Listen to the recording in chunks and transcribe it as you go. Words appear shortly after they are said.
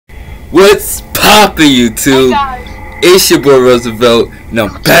What's poppin', YouTube? It's your boy Roosevelt, and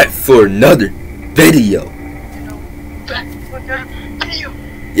I'm back for another video.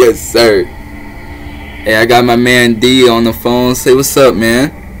 Yes, sir. Hey, I got my man D on the phone. Say what's up,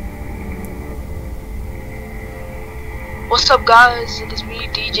 man. What's up, guys? It is me,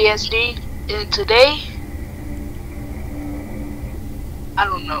 DJSD, and today, I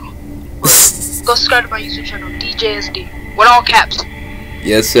don't know. Go subscribe to my YouTube channel, DJSD, with all caps.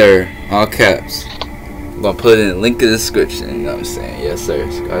 Yes, sir. All caps. I'm gonna put it in the link in the description. You know what I'm saying? Yes, sir.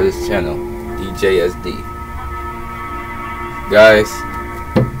 Subscribe to this channel, DJSD. Guys,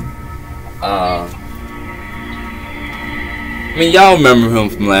 I mean, y'all remember him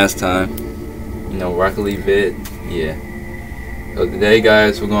from last time. You know, Rocket League vid. Yeah. So today,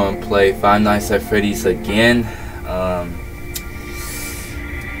 guys, we're gonna play Five Nights at Freddy's again.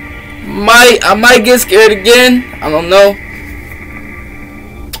 I might get scared again. I don't know.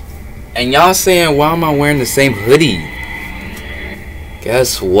 And y'all saying, why am I wearing the same hoodie?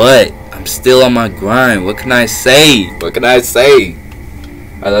 Guess what? I'm still on my grind. What can I say? What can I say?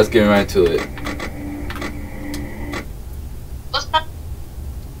 Alright, let's get right to it.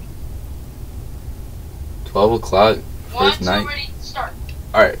 12 o'clock, first night.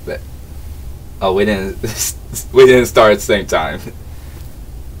 Alright, bet. Oh, we didn't start at the same time.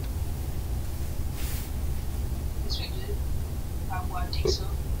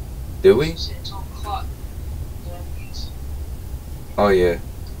 Did we? Oh yeah.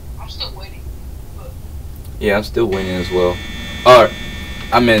 I'm still waiting. Yeah, I'm still waiting as well. Alright,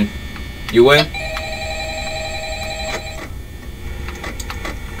 I'm in. You win?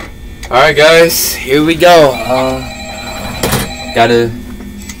 Alright guys, here we go. Gotta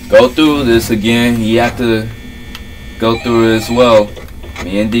go through this again. You have to go through it as well.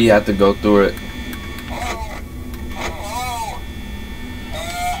 Me and D have to go through it.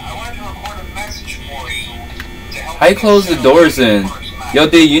 How you close the doors in? Yo,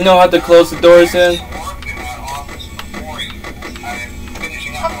 D, you know how to close the doors in?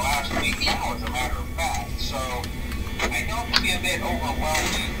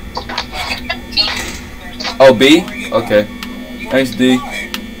 Oh, B? Okay. Thanks, D.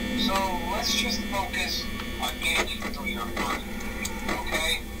 So let's just focus on getting you through your first,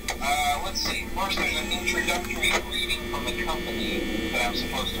 okay? Let's see. First, there's an introductory reading from the company that I'm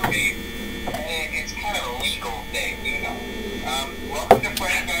supposed to read. It's kind of a legal thing, you know. Welcome to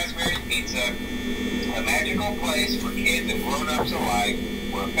Freddy Fazbear's Pizza, a magical place for kids and grown-ups alike,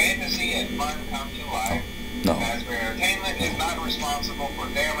 where fantasy and fun come to life. No. Fazbear Entertainment is not responsible for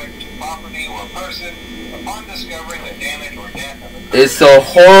damage to property or person upon discovering the damage or death of a person. It's a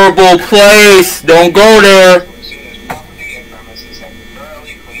horrible place. Don't go there. As soon as property and premises have been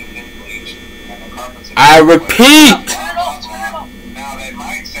thoroughly cleaned and bleached, and the carpets have I been repeat. Now that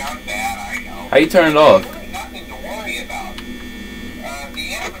might sound bad, I know. How you turn it off? Nothing to worry about. The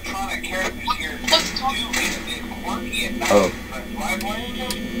animatronic characters here do get a bit quirky at night, but do I blame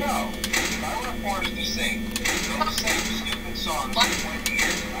them? No. If I were forced to sing those same stupid songs for 20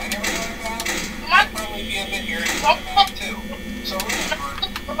 years and I never learned about it, I'd probably be a bit irritated about it too. So remember,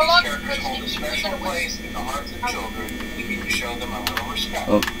 these characters hold a special place in the hearts of children. We need to show them a little respect,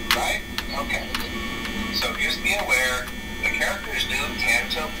 right? Okay. So just be aware, the characters do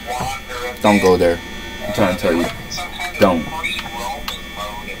tend to wander a bit. Don't go there. I'm trying to tell you. Don't.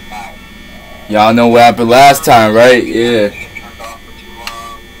 Y'all know what happened last time, right? Yeah.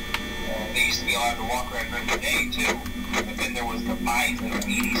 They used to be allowed to walk around during the day too, but then there was the bite of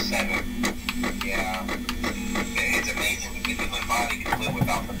 '87. Yeah, it's amazing that the human body can live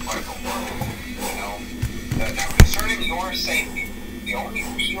without the particle world. You know. Now, concerning your safety, the only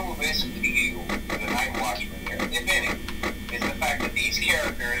real risk to you as a night watchman here, if any, is the fact that these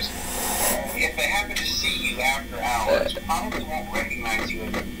characters, if they happen to see you after hours, probably won't recognize you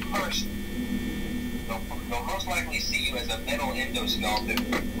as a person. They'll most likely see you as a metal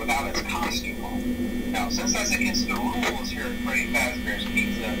endoskeleton without its costume on. Now, since that's against the rules here at Freddy Fazbear's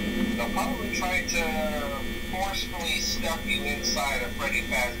Pizza, they'll probably try to forcefully stuff you inside a Freddy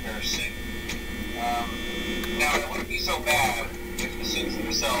Fazbear suit. Now, it wouldn't be so bad if the suits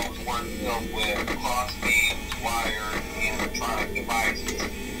themselves weren't filled with cross beams, wires, and animatronic devices,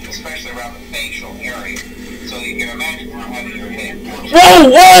 especially around the facial area. So you can imagine how having your head. Whoa!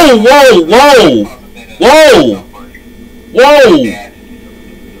 Whoa! Whoa! Whoa! Whoa! Whoa!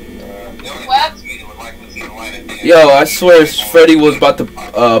 Yo, I swear Freddy was about to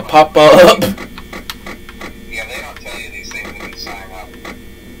pop up. Yeah, they don't tell you these things when you sign up.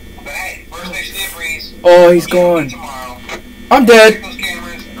 But hey, first station of breeze. Oh, he's gone. I'm dead. Those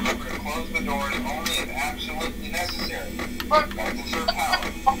cameras and remember to close the doors only if absolutely necessary. Gotta conserve power.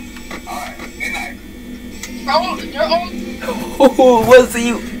 You're on. Oh, was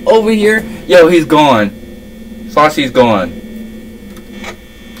he over here? Yo, he's gone. Fossey's gone.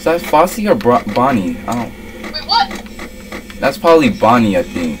 Is that Fossey or Bonnie? I don't. Wait, what? That's probably Bonnie, I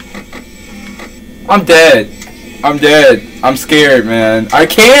think. I'm dead. I'm dead. I'm scared, man. I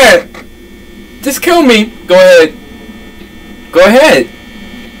can't. Just kill me. Go ahead. Go ahead.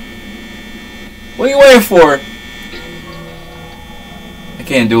 What are you waiting for? I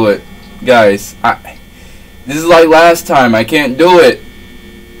can't do it. Guys, this is like last time. I can't do it.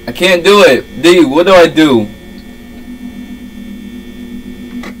 I can't do it. D, what do I do?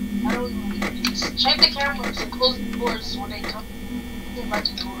 I don't know. Just check the cameras and close the doors when they come by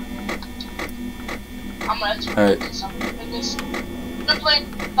the door. I'm gonna have to Alright. I'm playing.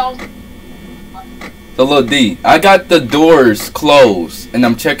 So look, D, I got the doors closed and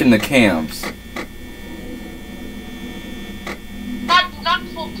I'm checking the cams. Not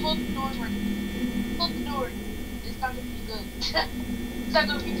close the doors right now. Close the door. It's not gonna be good. It's not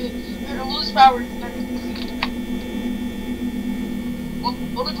gonna be good. You're gonna lose power. It's not gonna be good.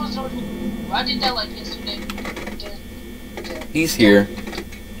 Only close the door. I did that like yesterday. He's here.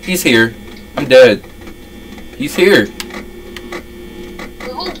 He's here. I'm dead. He's here.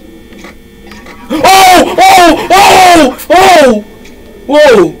 Oh! Oh! Oh! Oh!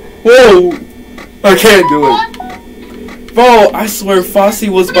 Whoa! Whoa! I can't do it. Bro, I swear Fossey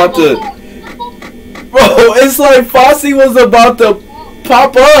was about to... Bro, it's like Fossey was about to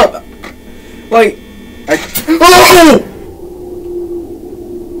pop up. Like... Oh!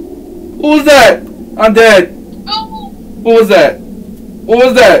 What was that? I'm dead. What was that? What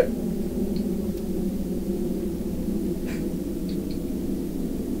was that?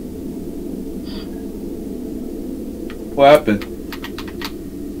 What happened?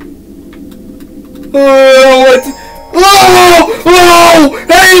 Oh, what? Whoa! Whoa!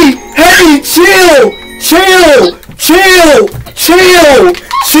 Hey! Hey! Chill! Chill! Chill! Chill!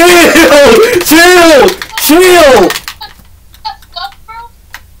 Chill! Chill! Chill!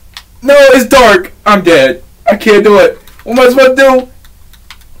 No, it's dark. I'm dead. I can't do it. What am I supposed to do?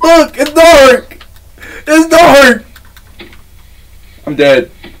 Look, it's dark. It's dark. I'm dead.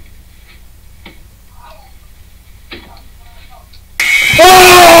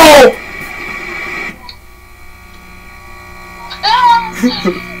 Oh!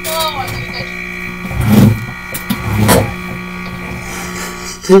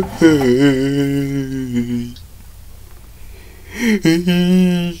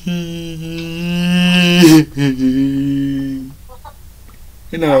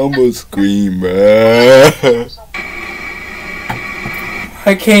 And I almost screamed, bro.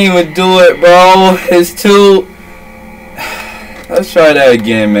 I can't even do it, bro. It's too... Let's try that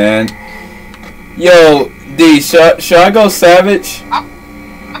again, man. Yo, D, should I go savage?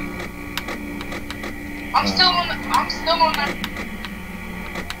 I'm still on that.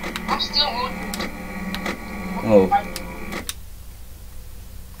 Oh.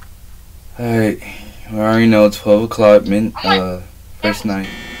 Alright. We already know 12 o'clock, first night.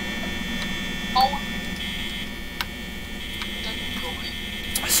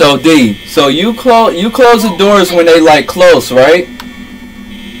 So D, so you close the doors when they like close, right?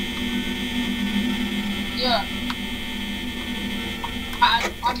 Yeah. I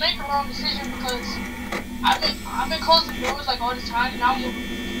make the wrong decision because I've been closing doors like all the time, and now I'm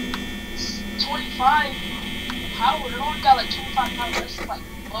 25 power. It only got like 25 power. It's like,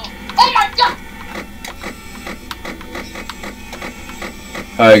 whoa. Oh my god!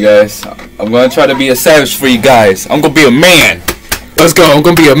 Alright guys, I'm gonna try to be a savage for you guys. I'm gonna be a man. Let's go, I'm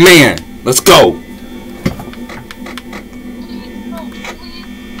gonna be a man. Let's go.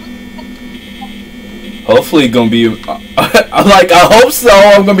 Hopefully gonna be I hope so.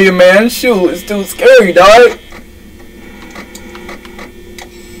 I'm gonna be a man. Shoot, it's too scary, dog.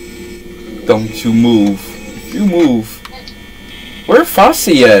 Don't you move. If you move. Where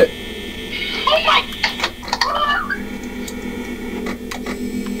Fossey at? Oh my god!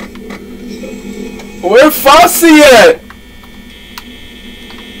 Where Fossey at?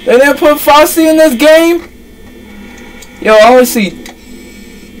 They didn't put Fossey in this game? Yo, I only see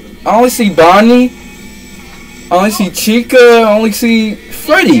Bonnie. I only see Chica. I only see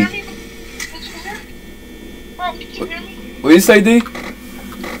Freddy. Did you hear me? Bro, did you hear me? What did you say, D?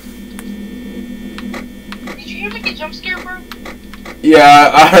 Did you hear me get jump scared, bro? Yeah,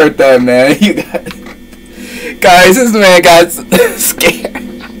 I heard that, man. You got... Guys, this man got scared.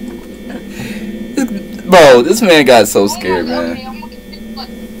 Bro, this man got so scared, man.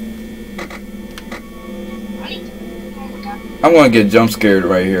 I'm gonna get jump scared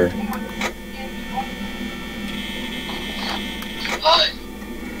right here.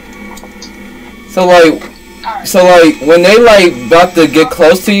 So like, Alright. So like when they like about to get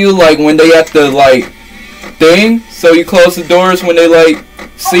close to you, like when they at the like thing, so you close the doors when they like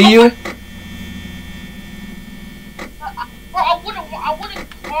see you. Bro, I wouldn't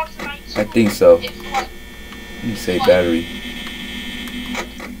want tonight. I think so. If, like, Let me say battery.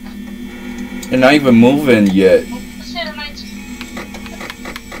 They're not even moving yet. say tonight.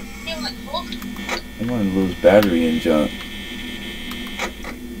 Like, look. I want to lose battery and jump.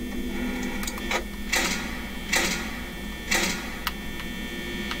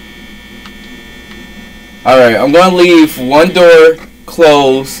 Alright, I'm gonna leave one door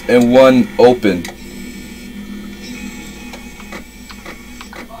closed and one open.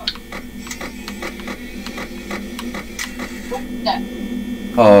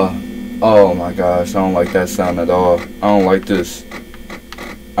 Oh my gosh, I don't like that sound at all. I don't like this.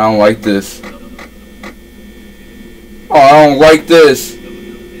 I don't like this. Oh, I don't like this.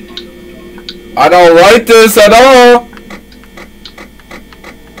 I don't like this at all.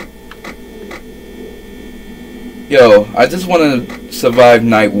 Yo, I just want to survive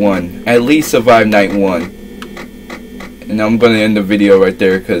night one. At least survive night one. And I'm gonna end the video right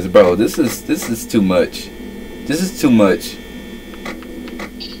there, cause bro, this is too much. This is too much.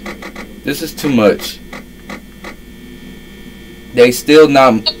 This is too much. They still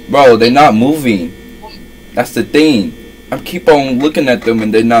not, bro. They not moving. That's the thing. I keep on looking at them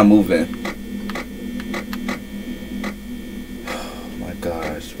and they're not moving. Oh my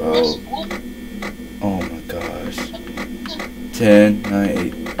gosh, bro. Oh my gosh. 10, 9,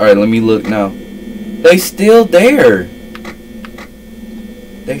 8. All right, let me look now. They still there.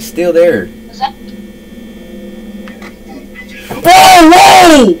 They still there.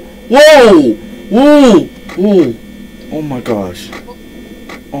 Whoa! Whoa! Whoa! Whoa! Oh my gosh.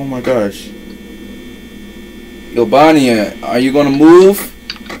 Oh my gosh. Yo, Bonnie, are you gonna move?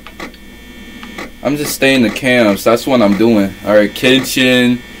 I'm just staying in the camps. That's what I'm doing. Alright,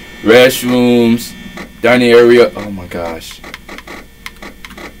 kitchen, restrooms, dining area. Oh my gosh.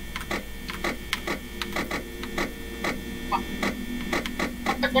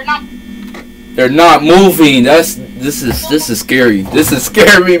 They're not moving. This is scary. This is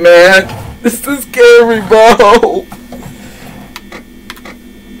scary, man. This is scary, bro.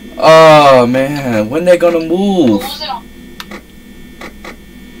 Oh man, when they gonna move?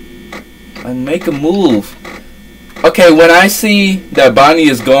 And make a move. Okay, when I see that Bonnie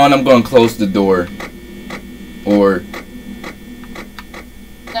is gone, I'm gonna close the door. Or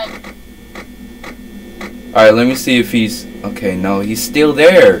alright, let me see if he's okay, no, he's still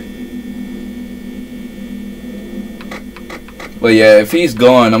there. But yeah, if he's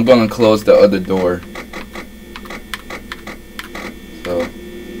gone, I'm gonna close the other door. So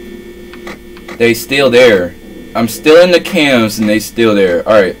they still there. I'm still in the cams and they still there.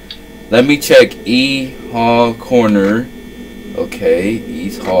 Alright. Let me check E Hall corner. Okay,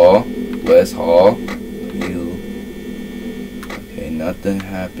 East Hall, West Hall. U. Okay, nothing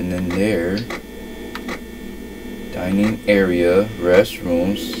happening there. Dining area,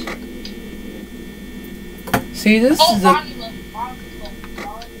 restrooms. See, this is a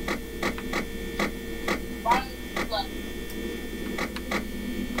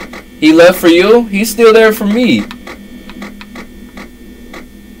He left for you? He's still there for me.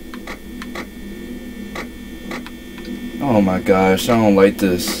 Oh my gosh, I don't like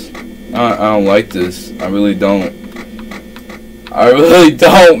this. I don't like this. I really don't. I really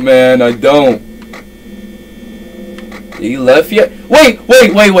don't, man. I don't. He left yet? Wait, he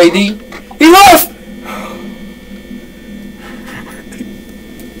left!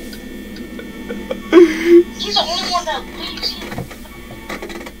 He's the only one that leaves.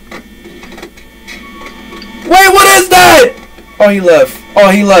 Wait, what is that? Oh, he left. Oh,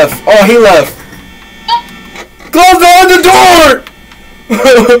 he left. Oh, he left. Close the door!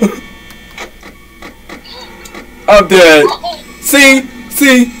 I'm dead. See,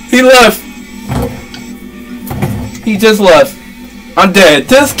 he left. He just left. I'm dead.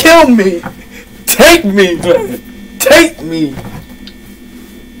 Just kill me. Take me, man. Take me.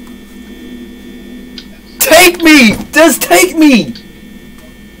 Take me. Just take me.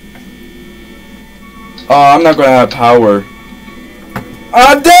 Oh, I'm not gonna have power.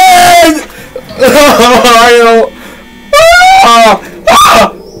 I'm dead! I don't.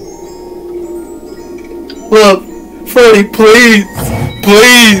 Look, Freddy, please.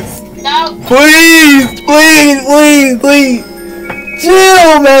 No. Please.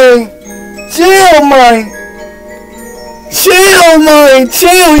 Chill, man.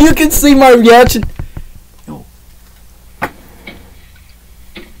 Chill. You can see my reaction.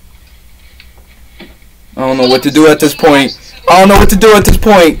 I don't know what to do at this point. I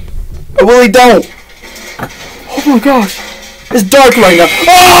really don't. Oh my gosh. It's dark right now.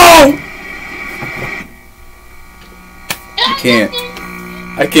 Oh! I can't.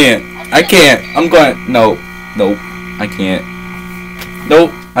 I can't. I can't. I'm going. No. Nope. I can't.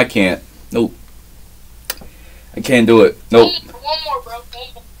 Nope. I can't. Nope. I can't do it. Nope. One more, bro.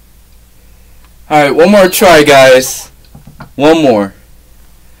 Alright, one more try, guys. One more.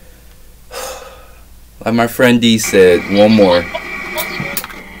 Like my friend D said, one more.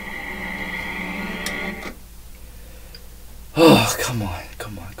 Oh, come on.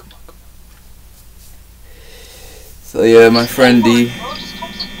 Come on, come on, come on. So yeah, my friend D. Bro, just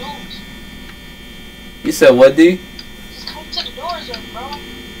come to the doors. You said what, D? Just come to the doors, bro.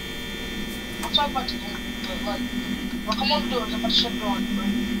 I'm talking about the door, but like, bro, come on the doors. I'm about to shut the door, bro.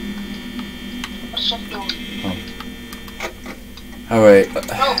 I'm about to shut the door. Alright. Bro,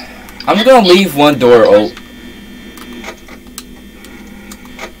 I'm gonna leave one door open.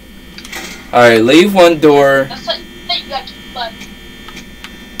 Alright, leave one door. that's like, you got to but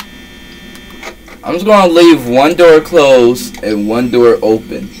I'm just gonna leave one door closed and one door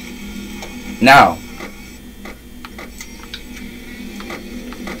open. Now.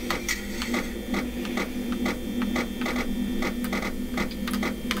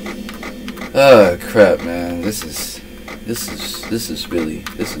 Oh crap, man. This is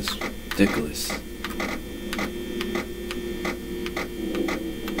ridiculous.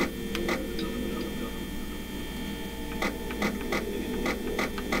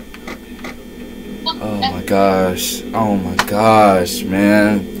 Oh my gosh,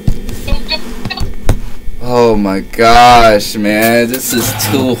 man. Oh my gosh, man. This is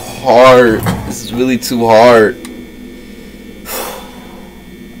too hard. This is really too hard.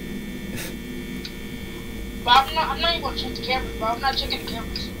 But I'm not even gonna check the cameras, bro. I'm not checking the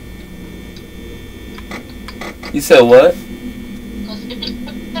cameras. You said what? Cause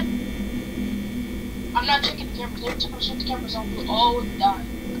I'm not checking the cameras. Every time I check the cameras, I'll always die.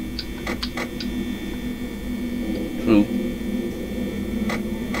 True.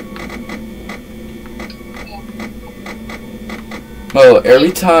 Oh,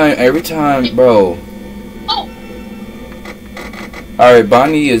 every time, bro. Oh! Alright,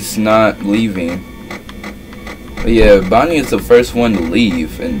 Bonnie is not leaving. But yeah, Bonnie is the first one to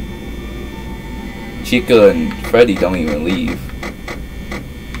leave, and Chica and Freddy don't even leave.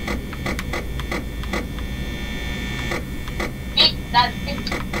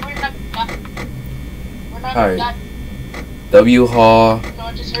 Alright. W Hall, No,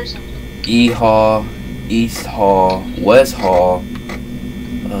 I just heard something. E Hall, East Hall, West Hall.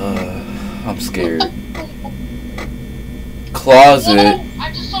 I'm scared. Closet. Whoa,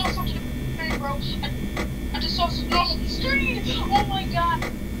 I just saw something, bro. I just saw something on the street. Oh my god.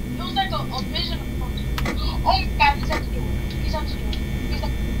 It was like a vision of something. Oh my god, he's at the door. He's at the door.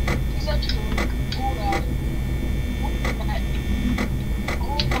 He's at the door. Oh god.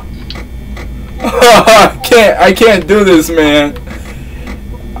 I can't do this, man.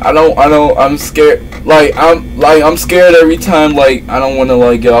 I'm scared. I'm scared every time, like, I don't want to,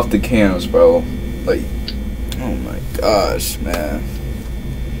 like, get off the cams, bro. Like, oh my gosh, man.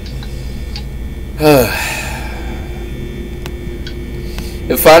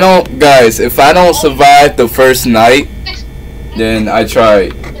 If I don't survive the first night, then I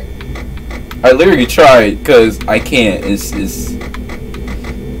tried. I literally tried, because I can't. It's,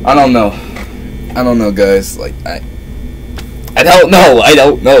 I don't know. I don't know, guys. Like, I don't know. I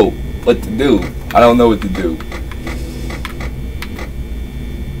don't know what to do. I don't know what to do.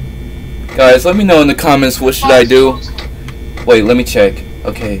 Guys, let me know in the comments what should I do. Wait, let me check.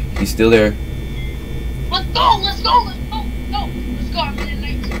 Okay, he's still there. Let's go, let's go, let's go, no, let's go, I'm in the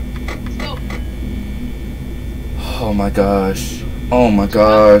night too. Let's go. Oh my gosh. Oh my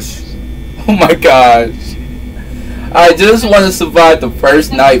gosh. Oh my gosh. I just want to survive the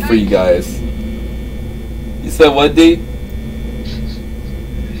first night for you guys. You said what, D?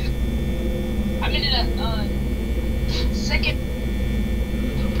 I'm in the second.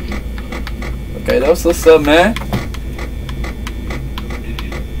 Okay, that's what's up, man.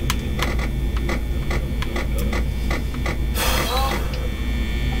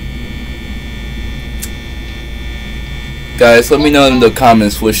 Guys, let me know in the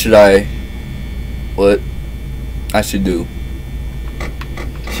comments what I should do.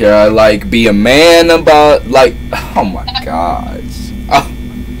 Should I, like, be a man about, like, oh my gosh. Oh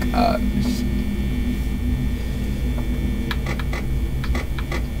my gosh.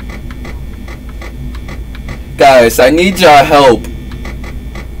 Guys, I need y'all help.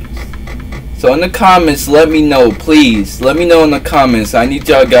 So in the comments, let me know, please. Let me know in the comments. I need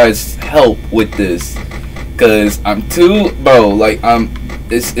y'all guys' help with this. Cause I'm too, bro, like,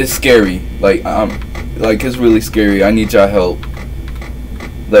 it's scary. Like, Like, it's really scary. I need y'all help.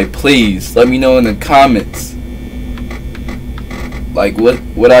 Like, please, let me know in the comments. Like,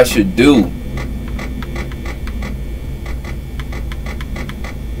 what I should do.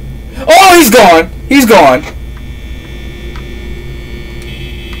 Oh, he's gone. He's gone.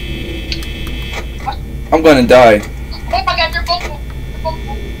 I'm gonna die. Oh my god, you're both.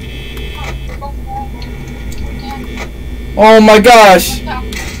 Oh my gosh.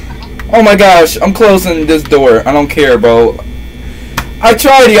 Oh my gosh. I'm closing this door. I don't care, bro. I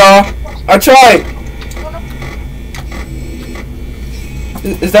tried, y'all. I tried.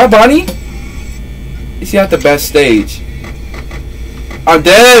 Is that Bonnie? Is he at the best stage? I'm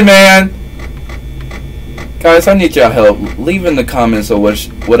dead, man. Guys, I need y'all help. Leave in the comments of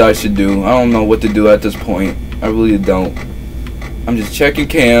what I should do. I don't know what to do at this point. I really don't. I'm just checking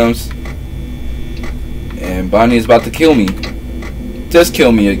cams. And Bonnie is about to kill me. Just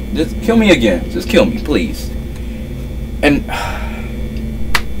kill me. Just kill me again. Just kill me, please. And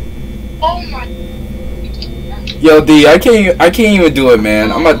Oh my. yo, D, I can't even do it,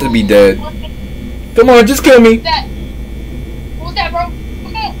 man. I'm about to be dead. Come on, just kill me. What was that, bro?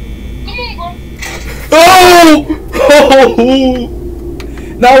 Come on, bro. Oh! Oh!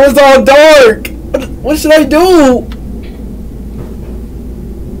 Now it's all dark. What should I do?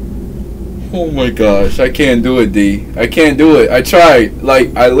 Oh my gosh, I can't do it, D. I can't do it. I tried.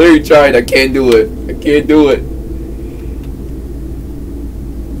 Like, I literally tried. I can't do it. I can't do it.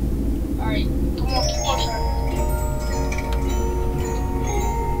 Alright, come on, keep on trying.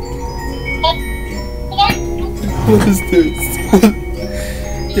 Oh, what? What is this?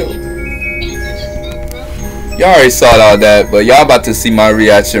 Yo. Y'all already saw all that, but y'all about to see my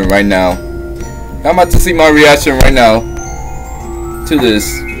reaction right now. Y'all about to see my reaction right now to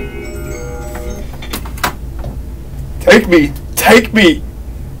this. Take me! Take me!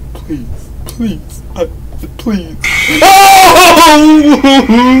 Please, please, please. Oh!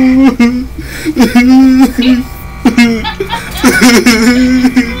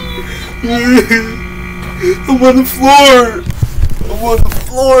 I'm on the floor! I'm on the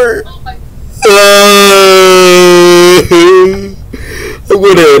floor! I'm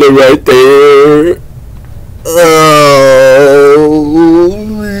gonna hit it right there.